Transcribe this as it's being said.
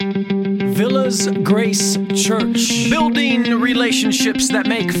Villas Grace Church. Building relationships that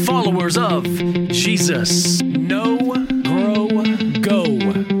make followers of Jesus. Know, grow, go.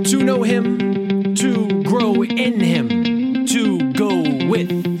 To know Him, to grow in Him, to go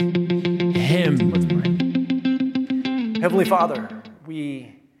with Him. Heavenly Father,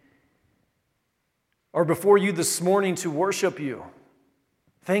 we are before you this morning to worship you.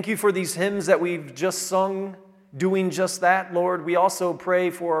 Thank you for these hymns that we've just sung, doing just that, Lord. We also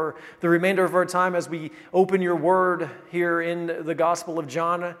pray for the remainder of our time as we open your word here in the Gospel of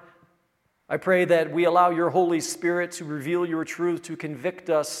John. I pray that we allow your Holy Spirit to reveal your truth, to convict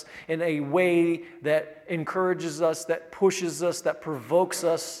us in a way that encourages us, that pushes us, that provokes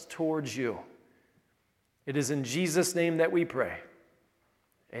us towards you. It is in Jesus' name that we pray.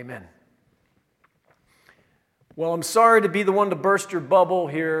 Amen. Well, I'm sorry to be the one to burst your bubble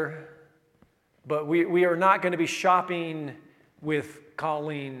here, but we are not going to be shopping with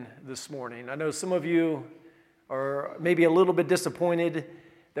Colleen this morning. I know some of you are maybe a little bit disappointed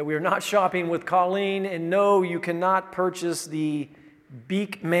that we are not shopping with Colleen, and no, you cannot purchase the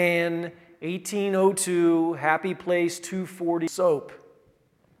Beekman 1802 Happy Place 240 soap.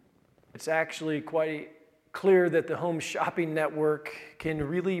 It's actually quite clear that the Home Shopping Network can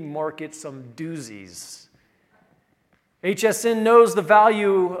really market some doozies. HSN knows the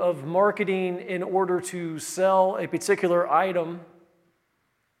value of marketing in order to sell a particular item.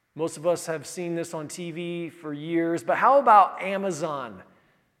 Most of us have seen this on TV for years, but how about Amazon,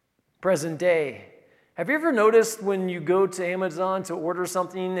 present day? Have you ever noticed when you go to Amazon to order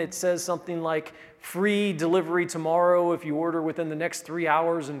something, it says something like free delivery tomorrow if you order within the next 3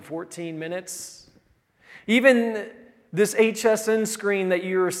 hours and 14 minutes? Even this HSN screen that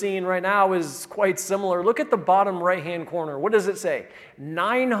you're seeing right now is quite similar. Look at the bottom right-hand corner. What does it say?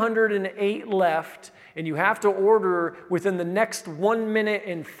 908 left, and you have to order within the next 1 minute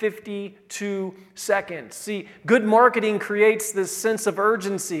and 52 seconds. See, good marketing creates this sense of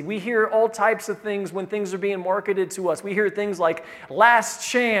urgency. We hear all types of things when things are being marketed to us. We hear things like last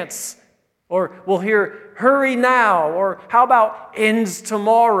chance, or we'll hear hurry now, or how about ends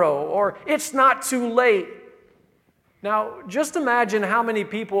tomorrow, or it's not too late. Now, just imagine how many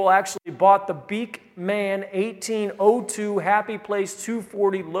people actually bought the Beekman 1802 Happy Place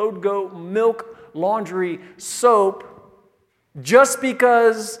 240 Load Go Milk Laundry Soap just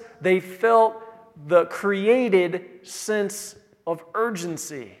because they felt the created sense of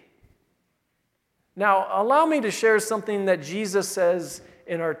urgency. Now, allow me to share something that Jesus says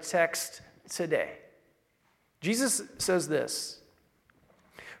in our text today. Jesus says this: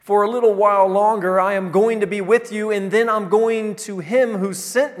 "For a little while longer I am going to be with you, and then I'm going to him who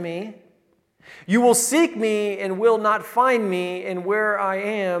sent me. You will seek me and will not find me, and where I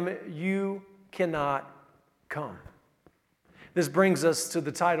am, you cannot come." This brings us to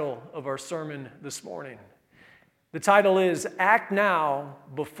the title of our sermon this morning. The title is Act Now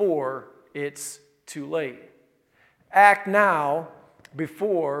Before It's Too Late. Act now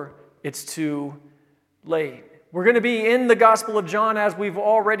before it's too late. We're going to be in the Gospel of John, as we've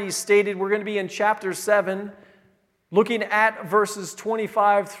already stated. We're going to be in chapter 7, looking at verses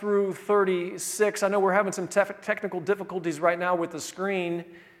 25 through 36. I know we're having some technical difficulties right now with the screen,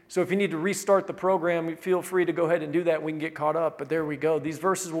 so if you need to restart the program, feel free to go ahead and do that. We can get caught up, but there we go. These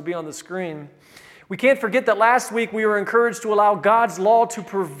verses will be on the screen. We can't forget that last week we were encouraged to allow God's law to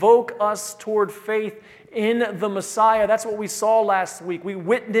provoke us toward faith in the Messiah. That's what we saw last week. We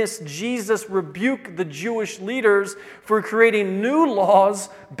witnessed Jesus rebuke the Jewish leaders for creating new laws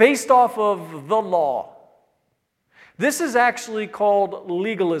based off of the law. This is actually called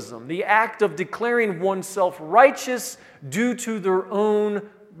legalism, the act of declaring oneself righteous due to their own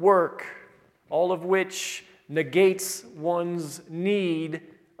work, all of which negates one's need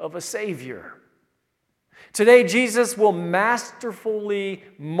of a Savior. Today, Jesus will masterfully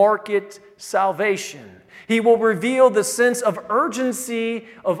market salvation. He will reveal the sense of urgency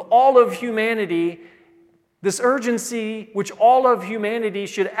of all of humanity, this urgency which all of humanity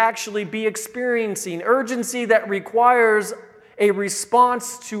should actually be experiencing, urgency that requires a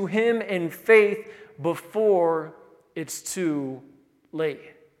response to Him in faith before it's too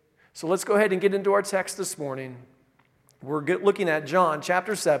late. So let's go ahead and get into our text this morning. We're looking at John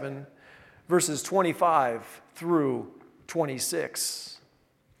chapter 7, verses 25 through 26.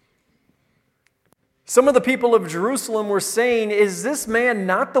 Some of the people of Jerusalem were saying, "Is this man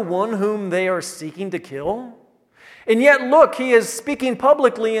not the one whom they are seeking to kill? And yet look, he is speaking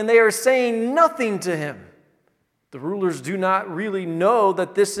publicly and they are saying nothing to him." The rulers do not really know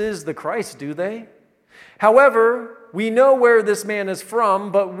that this is the Christ, do they? "However, we know where this man is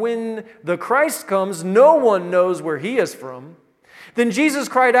from, but when the Christ comes, no one knows where he is from. Then Jesus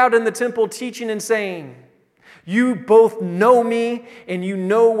cried out in the temple, teaching and saying, "You both know me, and you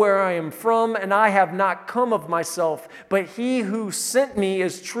know where I am from, and I have not come of myself, but he who sent me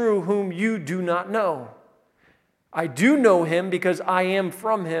is true, whom you do not know. I do know him because I am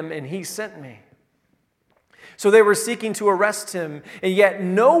from him, and he sent me." So they were seeking to arrest him, and yet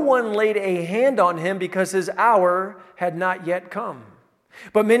no one laid a hand on him because his hour had not yet come.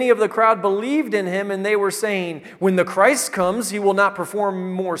 But many of the crowd believed in him, and they were saying, "When the Christ comes, he will not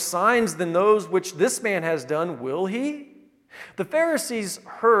perform more signs than those which this man has done, will he?" The Pharisees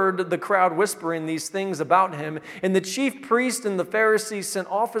heard the crowd whispering these things about him, and the chief priest and the Pharisees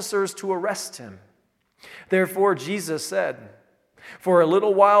sent officers to arrest him. Therefore Jesus said, "For a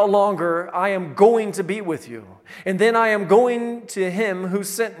little while longer I am going to be with you, and then I am going to him who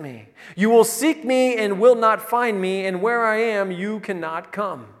sent me. You will seek me and will not find me, and where I am you cannot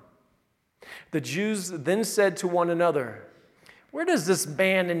come." The Jews then said to one another, "Where does this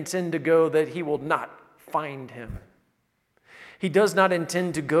man intend to go that he will not find him? He does not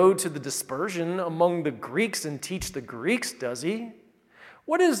intend to go to the dispersion among the Greeks and teach the Greeks, does he?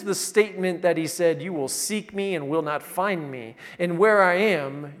 What is the statement that he said, 'You will seek me and will not find me, and where I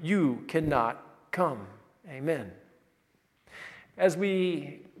am, you cannot come'?" Amen. As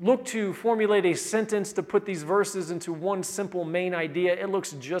we look to formulate a sentence to put these verses into one simple main idea, it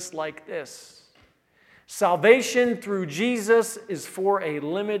looks just like this. Salvation through Jesus is for a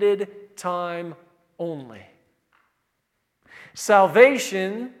limited time only.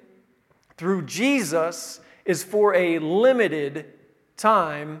 Salvation through Jesus is for a limited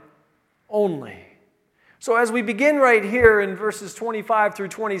time only. So as we begin right here in verses 25 through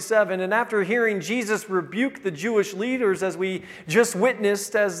 27, and after hearing Jesus rebuke the Jewish leaders as we just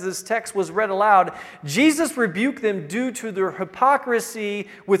witnessed as this text was read aloud, Jesus rebuked them due to their hypocrisy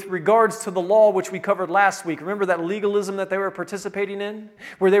with regards to the law, which we covered last week. Remember that legalism that they were participating in?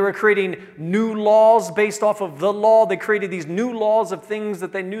 Where they were creating new laws based off of the law. They created these new laws of things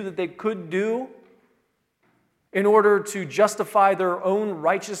that they knew that they could do in order to justify their own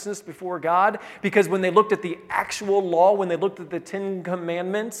righteousness before God. Because when they looked at the actual law, when they looked at the 10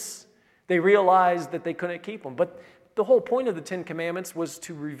 Commandments, they realized that they couldn't keep them. But the whole point of the 10 Commandments was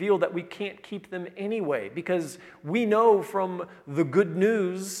to reveal that we can't keep them anyway, because we know from the good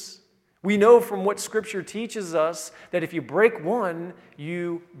news, we know from what Scripture teaches us, that if you break one,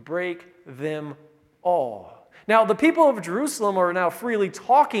 you break them all. Now, the people of Jerusalem are now freely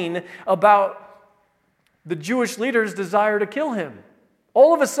talking about the Jewish leaders' desire to kill him.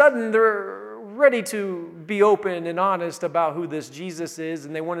 All of a sudden, they're ready to be open and honest about who this Jesus is,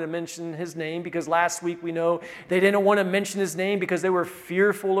 and they wanted to mention his name because last week we know they didn't want to mention his name because they were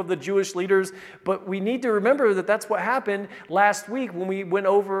fearful of the Jewish leaders. But we need to remember that that's what happened last week when we went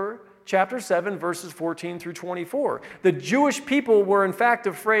over chapter 7, verses 14 through 24. The Jewish people were in fact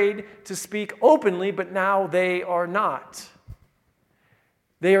afraid to speak openly, but now they are not.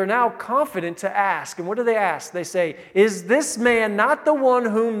 They are now confident to ask. And what do they ask? They say, "Is this man not the one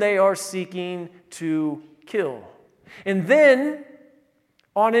whom they are seeking to kill?" And then,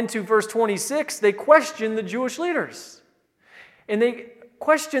 on into verse 26, they question the Jewish leaders. And they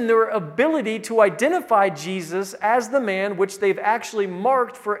question their ability to identify Jesus as the man which they've actually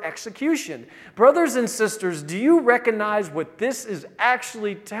marked for execution. Brothers and sisters, do you recognize what this is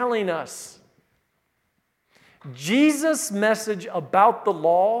actually telling us? Jesus' message about the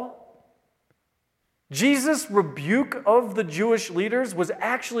law, Jesus' rebuke of the Jewish leaders was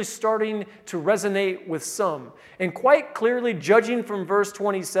actually starting to resonate with some. And quite clearly, judging from verse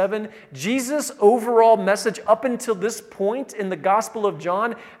 27, Jesus' overall message up until this point in the Gospel of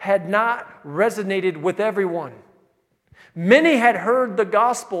John had not resonated with everyone. Many had heard the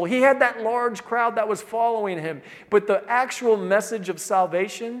gospel. He had that large crowd that was following him. But the actual message of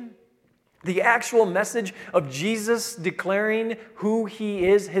salvation, the actual message of Jesus declaring who he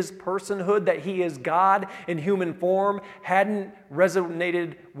is, his personhood, that he is God in human form, hadn't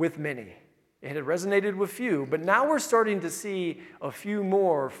resonated with many. It had resonated with few, but now we're starting to see a few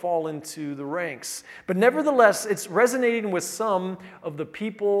more fall into the ranks. But nevertheless, it's resonating with some of the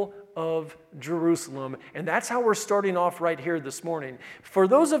people of Jerusalem. And that's how we're starting off right here this morning. For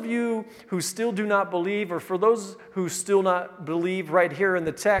those of you who still do not believe, or for those who still not believe right here in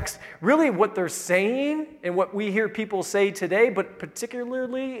the text, really what they're saying and what we hear people say today, but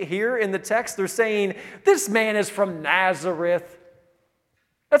particularly here in the text, they're saying, "This man is from Nazareth."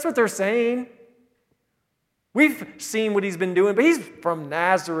 That's what they're saying. We've seen what he's been doing, but he's from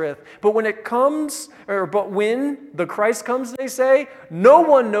Nazareth. But when the Christ comes, they say, no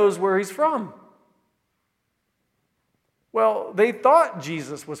one knows where he's from. Well, they thought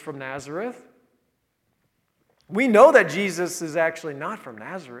Jesus was from Nazareth. We know that Jesus is actually not from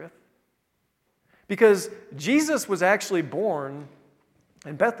Nazareth because Jesus was actually born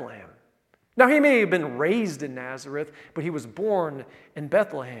in Bethlehem. Now, he may have been raised in Nazareth, but he was born in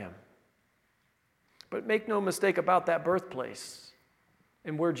Bethlehem. But make no mistake about that birthplace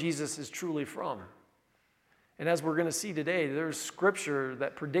and where Jesus is truly from. And as we're going to see today, there's scripture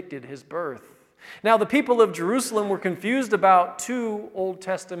that predicted his birth. Now, the people of Jerusalem were confused about two Old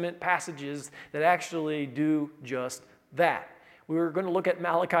Testament passages that actually do just that. We're going to look at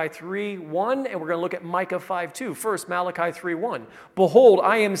Malachi 3:1 and we're going to look at Micah 5:2. First, Malachi 3:1. Behold,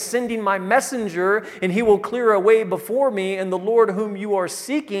 I am sending my messenger, and he will clear a way before me, and the Lord whom you are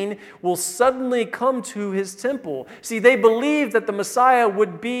seeking will suddenly come to his temple. See, they believed that the Messiah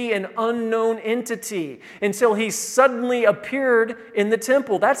would be an unknown entity until he suddenly appeared in the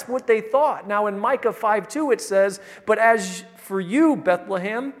temple. That's what they thought. Now, in Micah 5:2 it says, but as for you,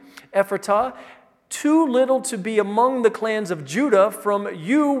 Bethlehem, Ephratah, too little to be among the clans of Judah, from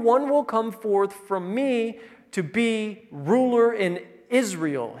you one will come forth from me to be ruler in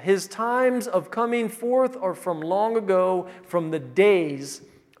Israel. His times of coming forth are from long ago, from the days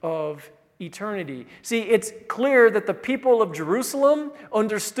of eternity. See, it's clear that the people of Jerusalem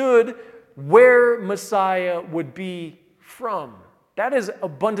understood where Messiah would be from. That is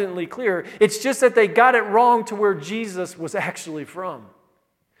abundantly clear. It's just that they got it wrong to where Jesus was actually from.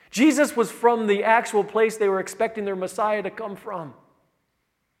 Jesus was from the actual place they were expecting their Messiah to come from.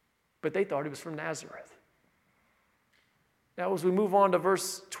 But they thought he was from Nazareth. Now, as we move on to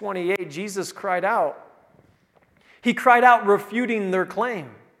verse 28, Jesus cried out. He cried out, refuting their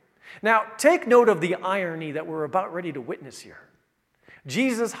claim. Now, take note of the irony that we're about ready to witness here.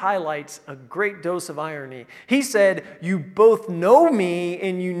 Jesus highlights a great dose of irony. He said, you both know me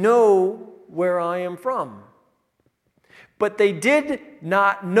and you know where I am from. But they did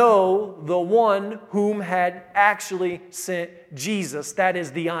not know the one whom had actually sent Jesus. That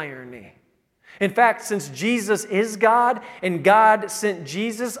is the irony. In fact, since Jesus is God and God sent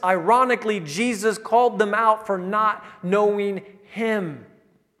Jesus, ironically, Jesus called them out for not knowing him.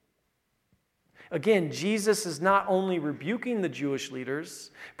 Again, Jesus is not only rebuking the Jewish leaders,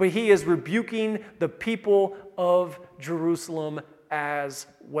 but he is rebuking the people of Jerusalem as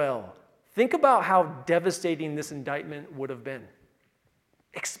well. Think about how devastating this indictment would have been,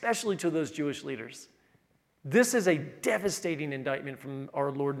 especially to those Jewish leaders. This is a devastating indictment from our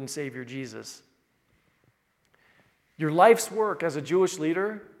Lord and Savior Jesus. Your life's work as a Jewish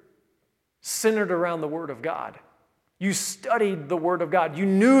leader centered around the Word of God. You studied the Word of God. You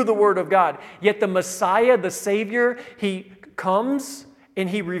knew the Word of God. Yet the Messiah, the Savior, he comes and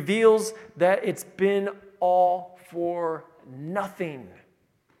he reveals that it's been all for nothing.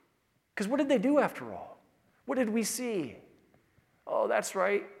 Because what did they do after all? What did we see? Oh, that's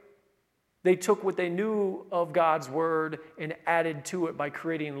right. They took what they knew of God's word and added to it by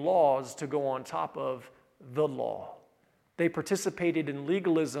creating laws to go on top of the law. They participated in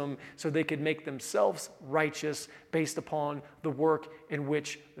legalism so they could make themselves righteous based upon the work in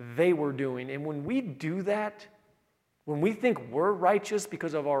which they were doing. And when we do that, when we think we're righteous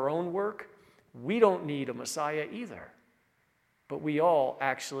because of our own work, we don't need a Messiah either. But we all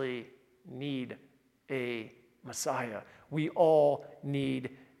actually need a Messiah. We all need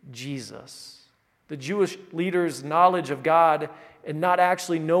Jesus. The Jewish leaders' knowledge of God and not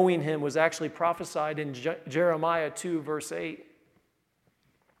actually knowing him was actually prophesied in Jeremiah 2, verse 8.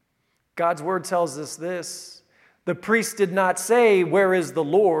 God's word tells us this: the priests did not say, where is the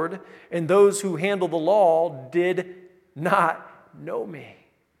Lord? And those who handle the law did not know me.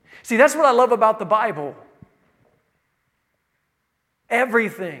 See, that's what I love about the Bible.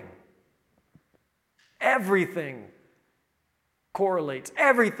 Everything correlates.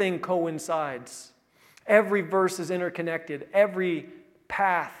 Everything coincides. Every verse is interconnected. Every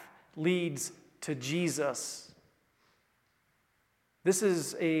path leads to Jesus. This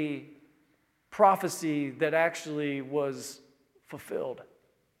is a prophecy that actually was fulfilled.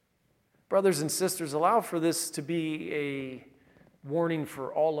 Brothers and sisters, allow for this to be a warning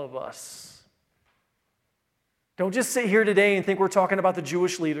for all of us. Don't just sit here today and think we're talking about the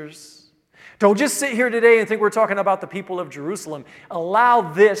Jewish leaders. Don't just sit here today and think we're talking about the people of Jerusalem.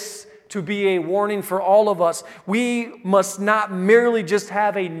 Allow this to be a warning for all of us. We must not merely just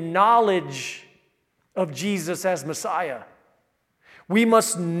have a knowledge of Jesus as Messiah. We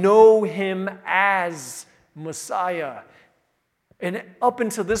must know him as Messiah. And up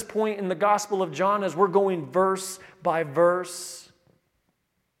until this point in the Gospel of John, as we're going verse by verse,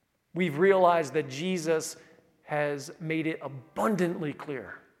 we've realized that Jesus has made it abundantly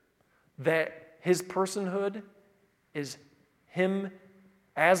clear that his personhood is him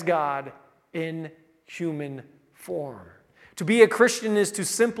as God in human form. To be a Christian is to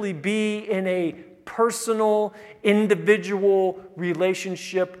simply be in a personal, individual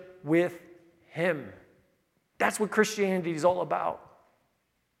relationship with Him. That's what Christianity is all about.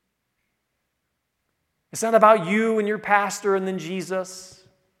 It's not about you and your pastor and then Jesus.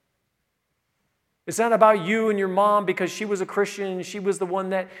 It's not about you and your mom because she was a Christian and she was the one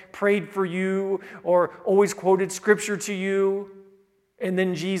that prayed for you or always quoted scripture to you and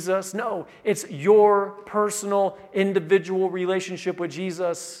then Jesus. No, it's your personal, individual relationship with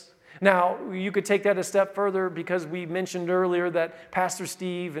Jesus. Now, you could take that a step further because we mentioned earlier that Pastor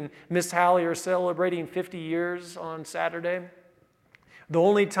Steve and Miss Hallie are celebrating 50 years on Saturday. The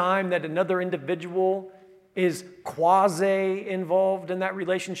only time that another individual is quasi-involved in that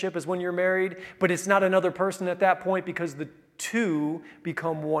relationship is when you're married, but it's not another person at that point because the two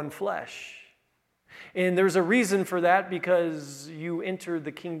become one flesh. And there's a reason for that because you enter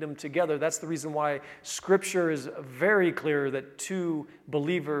the kingdom together. That's the reason why Scripture is very clear that two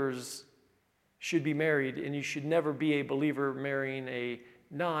believers should be married, and you should never be a believer marrying a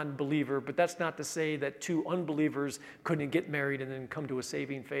non-believer. But that's not to say that two unbelievers couldn't get married and then come to a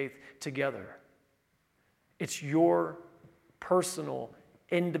saving faith together. It's your personal,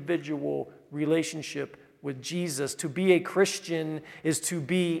 individual relationship with Jesus. To be a Christian is to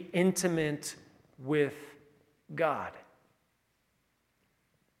be intimate with God.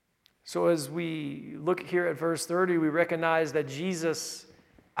 So as we look here at verse 30, we recognize that Jesus'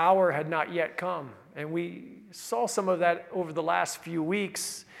 hour had not yet come. And we saw some of that over the last few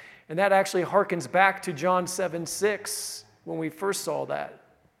weeks. And that actually harkens back to John 7:6 when we first saw that.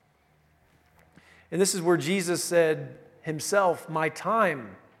 And this is where Jesus said himself, "My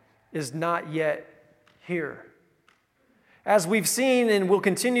time is not yet here." As we've seen and will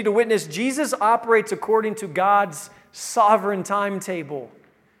continue to witness, Jesus operates according to God's sovereign timetable.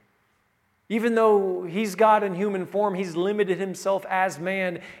 Even though he's God in human form, he's limited himself as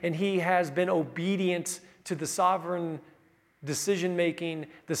man, and he has been obedient to the sovereign decision-making,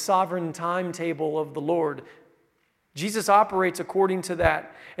 the sovereign timetable of the Lord. Jesus operates according to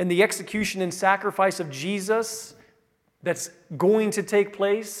that. And the execution and sacrifice of Jesus that's going to take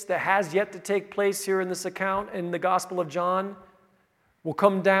place, that has yet to take place here in this account in the Gospel of John, will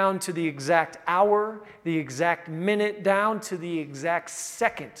come down to the exact hour, the exact minute, down to the exact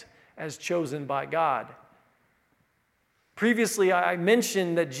second as chosen by God. Previously, I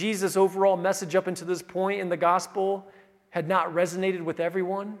mentioned that Jesus' overall message up until this point in the Gospel had not resonated with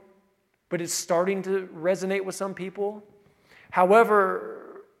everyone, but it's starting to resonate with some people.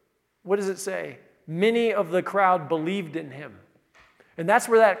 However, what does it say? Many of the crowd believed in him. And that's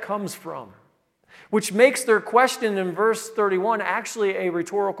where that comes from, which makes their question in verse 31 actually a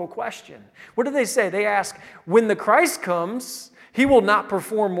rhetorical question. What do they say? They ask, when the Christ comes, he will not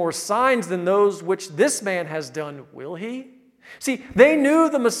perform more signs than those which this man has done, will he? See, they knew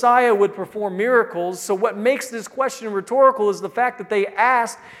the Messiah would perform miracles, so what makes this question rhetorical is the fact that they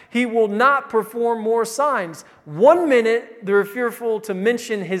asked, he will not perform more signs. 1 minute, they're fearful to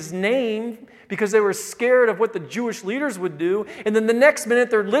mention his name because they were scared of what the Jewish leaders would do, and then the next minute,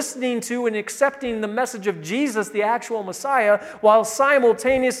 they're listening to and accepting the message of Jesus, the actual Messiah, while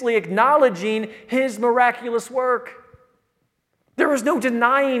simultaneously acknowledging his miraculous work. There was no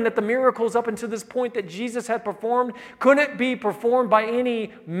denying that the miracles up until this point that Jesus had performed couldn't be performed by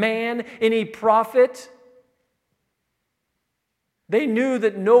any man, any prophet. They knew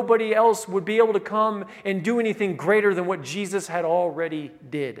that nobody else would be able to come and do anything greater than what Jesus had already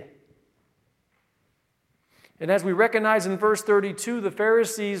did. And as we recognize in verse 32, the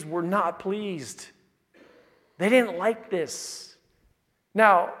Pharisees were not pleased. They didn't like this.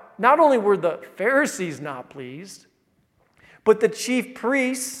 Now, not only were the Pharisees not pleased, but the chief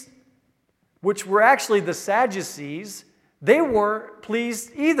priests, which were actually the Sadducees, they weren't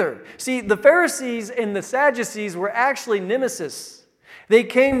pleased either. See, the Pharisees and the Sadducees were actually nemesis. They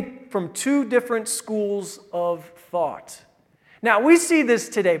came from two different schools of thought. Now, we see this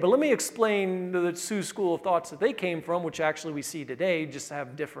today, but let me explain the two school of thoughts that they came from, which actually we see today, just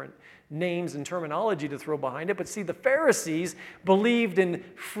have different names and terminology to throw behind it. But see, the Pharisees believed in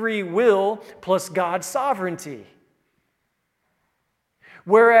free will plus God's sovereignty.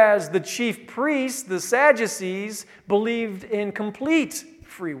 Whereas the chief priests, the Sadducees, believed in complete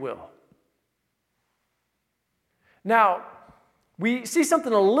free will. Now, we see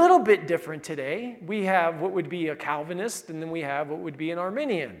something a little bit different today. We have what would be a Calvinist, and then we have what would be an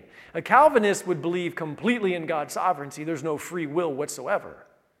Arminian. A Calvinist would believe completely in God's sovereignty. There's no free will whatsoever.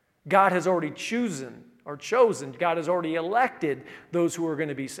 God has already chosen, God has already elected those who are going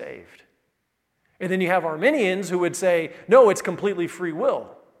to be saved. And then you have Arminians who would say, no, it's completely free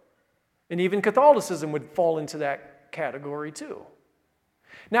will. And even Catholicism would fall into that category too.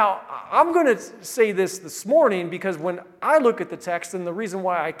 Now, I'm going to say this morning because when I look at the text, and the reason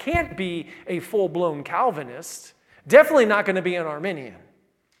why I can't be a full-blown Calvinist, definitely not going to be an Arminian.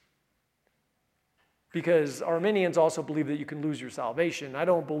 Because Arminians also believe that you can lose your salvation. I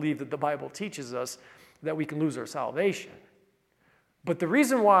don't believe that the Bible teaches us that we can lose our salvation. But the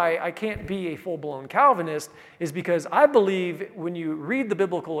reason why I can't be a full-blown Calvinist is because I believe when you read the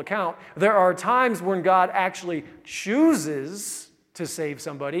biblical account, there are times when God actually chooses to save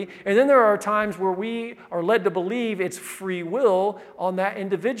somebody, and then there are times where we are led to believe it's free will on that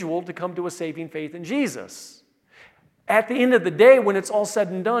individual to come to a saving faith in Jesus. At the end of the day, when it's all said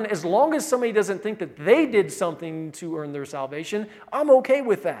and done, as long as somebody doesn't think that they did something to earn their salvation, I'm okay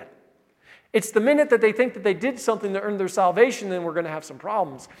with that. It's the minute that they think that they did something to earn their salvation, then we're going to have some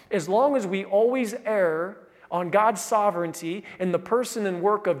problems. As long as we always err on God's sovereignty and the person and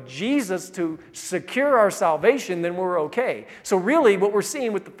work of Jesus to secure our salvation, then we're okay. So really, what we're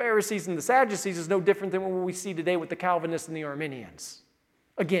seeing with the Pharisees and the Sadducees is no different than what we see today with the Calvinists and the Arminians.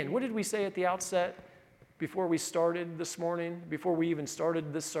 Again, what did we say at the outset before we started this morning, before we even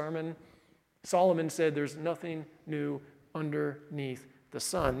started this sermon? Solomon said there's nothing new underneath the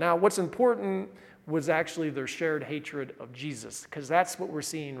sun. Now, what's important was actually their shared hatred of Jesus, because that's what we're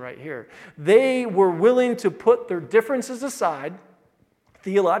seeing right here. They were willing to put their differences aside,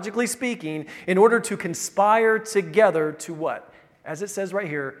 theologically speaking, in order to conspire together to what? As it says right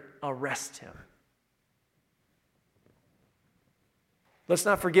here, arrest him. Let's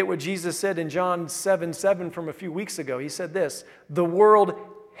not forget what Jesus said in John 7:7 from a few weeks ago. He said this, "The world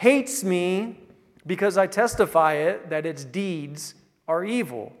hates me because I testify it that its deeds are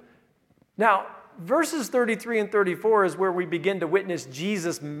evil." Now, verses 33 and 34 is where we begin to witness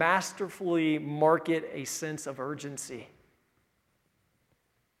Jesus masterfully market a sense of urgency.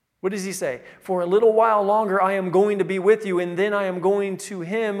 What does he say? "For a little while longer I am going to be with you, and then I am going to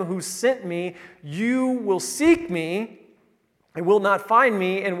him who sent me. You will seek me and will not find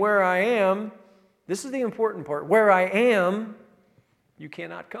me, and where I am," this is the important part, "where I am, you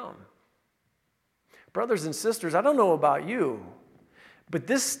cannot come." Brothers and sisters, I don't know about you, but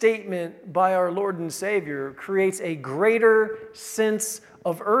this statement by our Lord and Savior creates a greater sense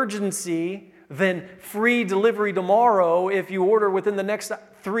of urgency than free delivery tomorrow if you order within the next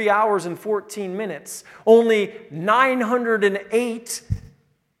 3 hours and 14 minutes. Only 908,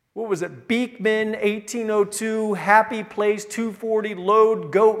 Beekman, 1802, Happy Place, 240, load,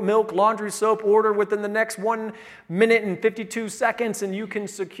 goat milk, laundry soap, order within the next 1 minute and 52 seconds, and you can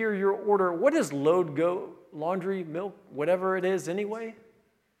secure your order. What is load, goat, laundry, milk, whatever it is anyway?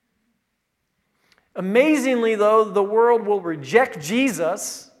 Amazingly, though, the world will reject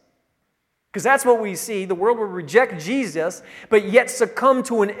Jesus, because that's what we see. The world will reject Jesus, but yet succumb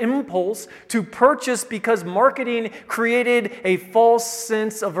to an impulse to purchase because marketing created a false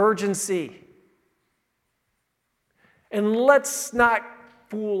sense of urgency. And let's not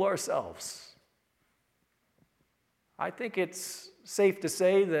fool ourselves. I think it's safe to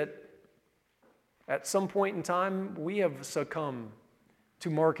say that at some point in time, we have succumbed to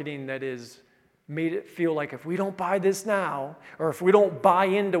marketing that is made it feel like if we don't buy this now, or if we don't buy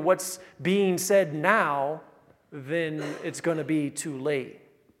into what's being said now, then it's going to be too late.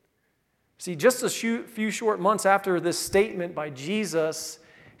 See, just a few short months after this statement by Jesus,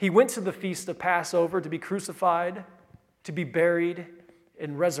 he went to the feast of Passover to be crucified, to be buried,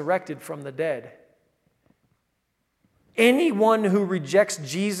 and resurrected from the dead. Anyone who rejects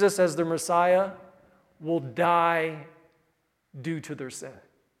Jesus as their Messiah will die due to their sin.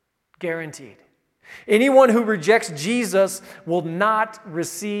 Guaranteed. Anyone who rejects Jesus will not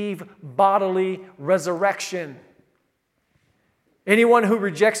receive bodily resurrection. Anyone who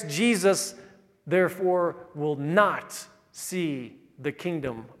rejects Jesus, therefore, will not see the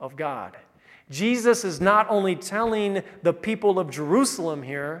kingdom of God. Jesus is not only telling the people of Jerusalem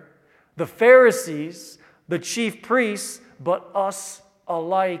here, the Pharisees, the chief priests, but us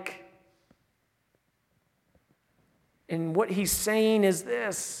alike. And what he's saying is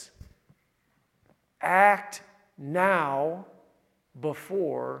this: act now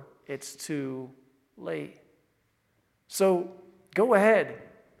before it's too late. So go ahead.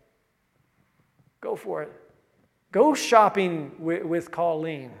 Go for it. Go shopping with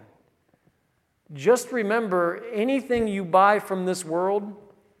Colleen. Just remember, anything you buy from this world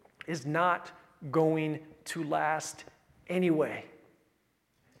is not going to last anyway.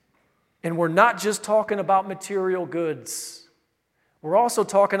 And we're not just talking about material goods. We're also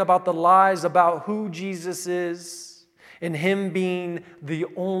talking about the lies about who Jesus is and him being the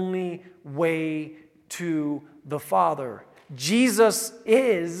only way to the Father. Jesus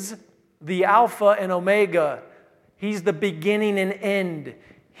is the Alpha and Omega. He's the beginning and end.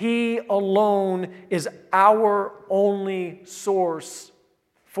 He alone is our only source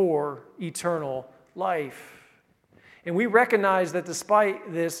for eternal life. And we recognize that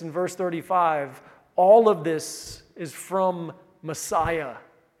despite this, in verse 35, all of this is from Messiah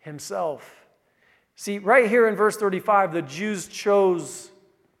himself. See, right here in verse 35, the Jews chose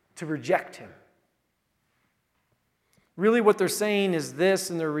to reject him. Really what they're saying is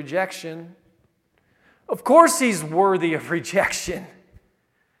this in their rejection: of course he's worthy of rejection.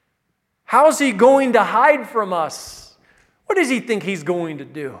 How's he going to hide from us? What does he think he's going to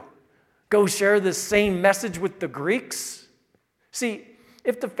do? Go share the same message with the Greeks? See,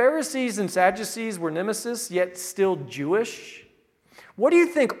 if the Pharisees and Sadducees were nemesis, yet still Jewish, what do you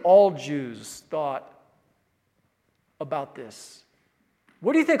think all Jews thought about this?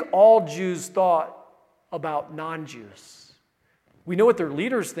 What do you think all Jews thought about non-Jews? We know what their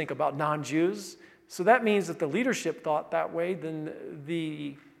leaders think about non-Jews, so that means if the leadership thought that way, then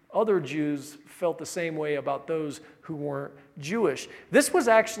the other Jews felt the same way about those who weren't Jewish. This was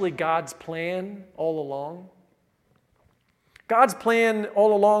actually God's plan all along. God's plan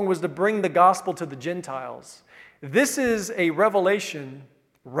all along was to bring the gospel to the Gentiles. This is a revelation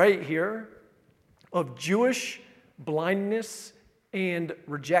right here of Jewish blindness and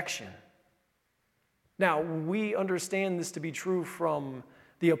rejection. Now, we understand this to be true from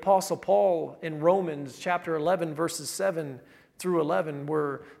the Apostle Paul in Romans chapter 11, verses 7 through 11,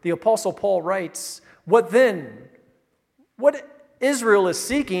 where the Apostle Paul writes, "What then? What Israel is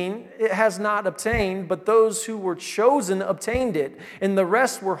seeking, it has not obtained, but those who were chosen obtained it, and the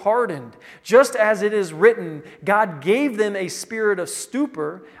rest were hardened. Just as it is written, God gave them a spirit of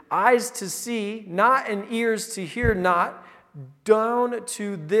stupor, eyes to see, not and ears to hear not, down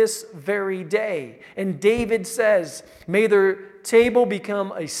to this very day." And David says, "May their table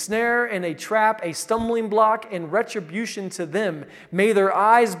become a snare and a trap, a stumbling block and retribution to them. May their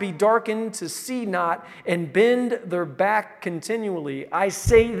eyes be darkened to see not, and bend their back continually. I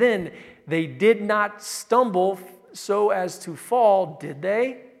say then, they did not stumble so as to fall, did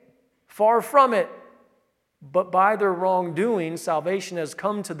they? Far from it. But by their wrongdoing, salvation has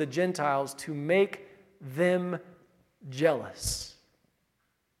come to the Gentiles to make them jealous."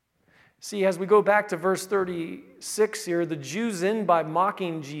 See, as we go back to verse 36 here, the Jews end by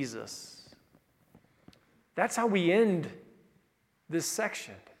mocking Jesus. That's how we end this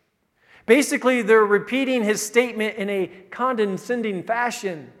section. Basically, they're repeating his statement in a condescending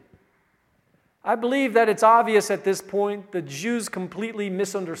fashion. I believe that it's obvious at this point the Jews completely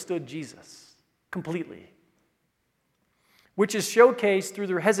misunderstood Jesus. Completely. Which is showcased through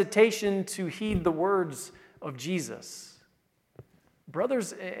their hesitation to heed the words of Jesus.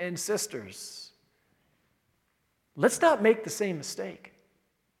 Brothers and sisters, let's not make the same mistake.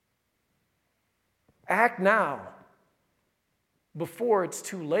 Act now before it's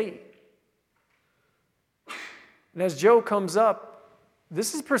too late. And as Joe comes up,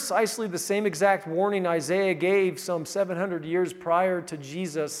 this is precisely the same exact warning Isaiah gave some 700 years prior to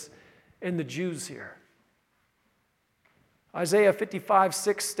Jesus and the Jews here. Isaiah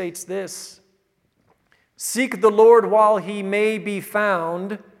 55:6 states this: "Seek the Lord while he may be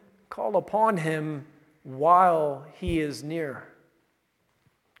found. Call upon him while he is near."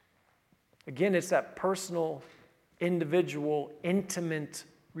 Again, it's that personal, individual, intimate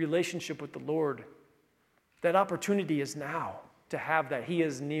relationship with the Lord. That opportunity is now to have that. He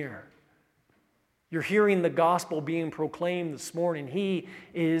is near. You're hearing the gospel being proclaimed this morning. He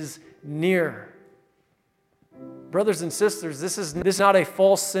is near. Brothers and sisters, this is not a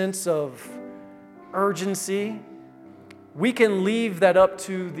false sense of urgency. We can leave that up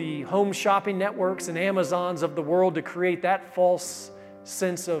to the home shopping networks and Amazons of the world to create that false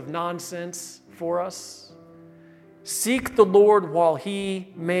sense of nonsense for us. Seek the Lord while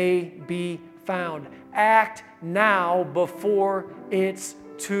he may be found. Act now before it's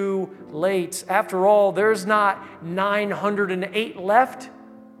too late. After all, there's not 908 left.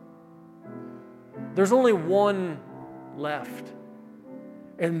 There's only one left.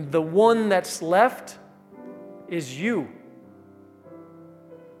 And the one that's left is you.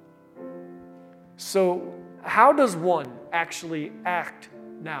 So, how does one actually act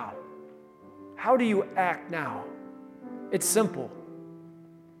now? How do you act now? It's simple.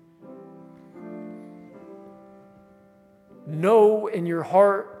 Know in your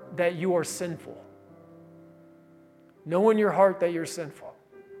heart that you are sinful. Know in your heart that you're sinful.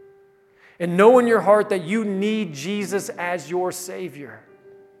 And know in your heart that you need Jesus as your Savior.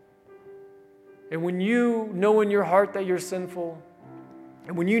 And when you know in your heart that you're sinful,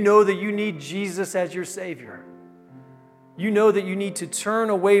 and when you know that you need Jesus as your Savior, You know that you need to turn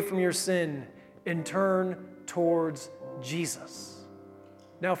away from your sin and turn towards Jesus.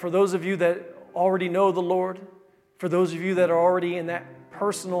 Now, for those of you that already know the Lord, for those of you that are already in that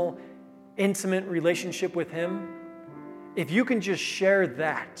personal, intimate relationship with Him, if you can just share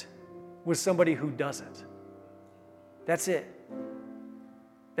that with somebody who doesn't, that's it.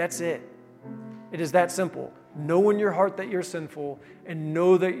 That's it. It is that simple. Know in your heart that you're sinful and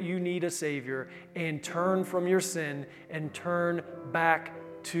know that you need a Savior, and turn from your sin and turn back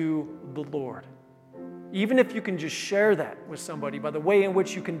to the Lord. Even if you can just share that with somebody by the way in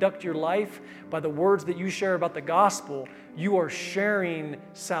which you conduct your life, by the words that you share about the gospel, you are sharing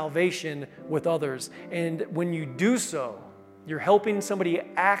salvation with others. And when you do so, you're helping somebody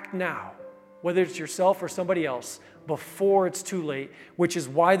act now, whether it's yourself or somebody else, before it's too late, which is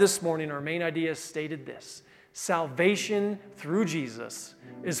why this morning our main idea stated this: salvation through Jesus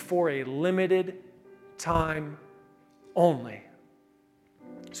is for a limited time only.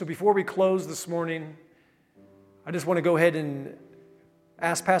 So before we close this morning, I just want to go ahead and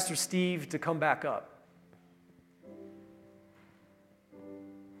ask Pastor Steve to come back up.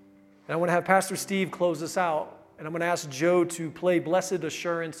 And I want to have Pastor Steve close us out, and I'm going to ask Joe to play Blessed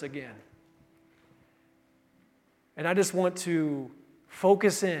Assurance again. And I just want to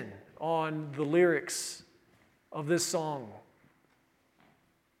focus in on the lyrics of this song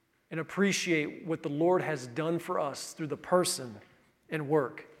and appreciate what the Lord has done for us through the person and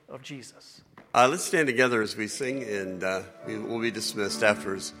work of Jesus. Let's stand together as we sing, and we'll be dismissed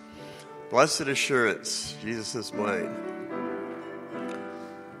afterwards. Blessed Assurance, Jesus is mine.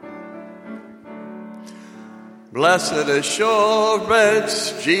 Blessed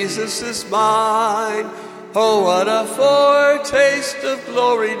assurance, Jesus is mine. Oh, what a foretaste of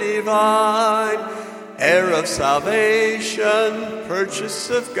glory divine. Heir of salvation, purchase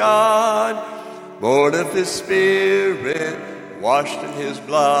of God, born of His Spirit, washed in His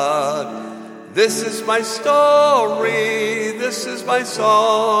blood. This is my story, this is my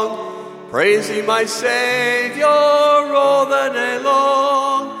song, praising my Savior all the day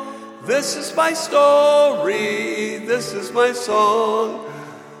long. This is my story, this is my song,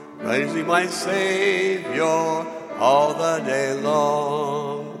 praising my Savior all the day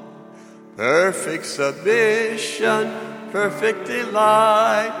long. Perfect submission, perfect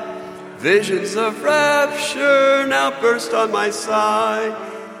delight, visions of rapture now burst on my sight.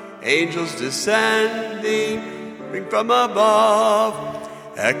 Angels descending, ring from above,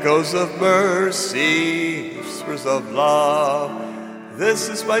 echoes of mercy, whispers of love. This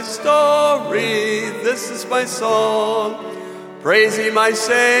is my story, this is my song, praising my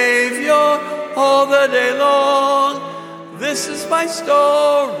Savior all the day long. This is my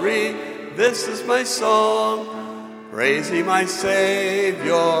story, this is my song, praising my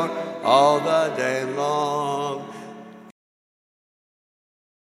Savior all the day long.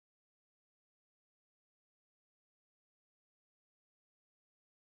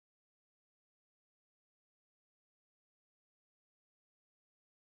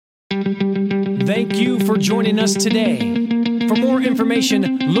 Thank you for joining us today. For more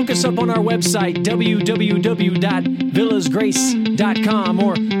information, look us up on our website, www.villasgrace.com,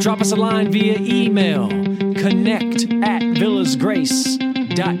 or drop us a line via email,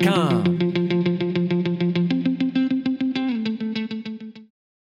 connect@villasgrace.com.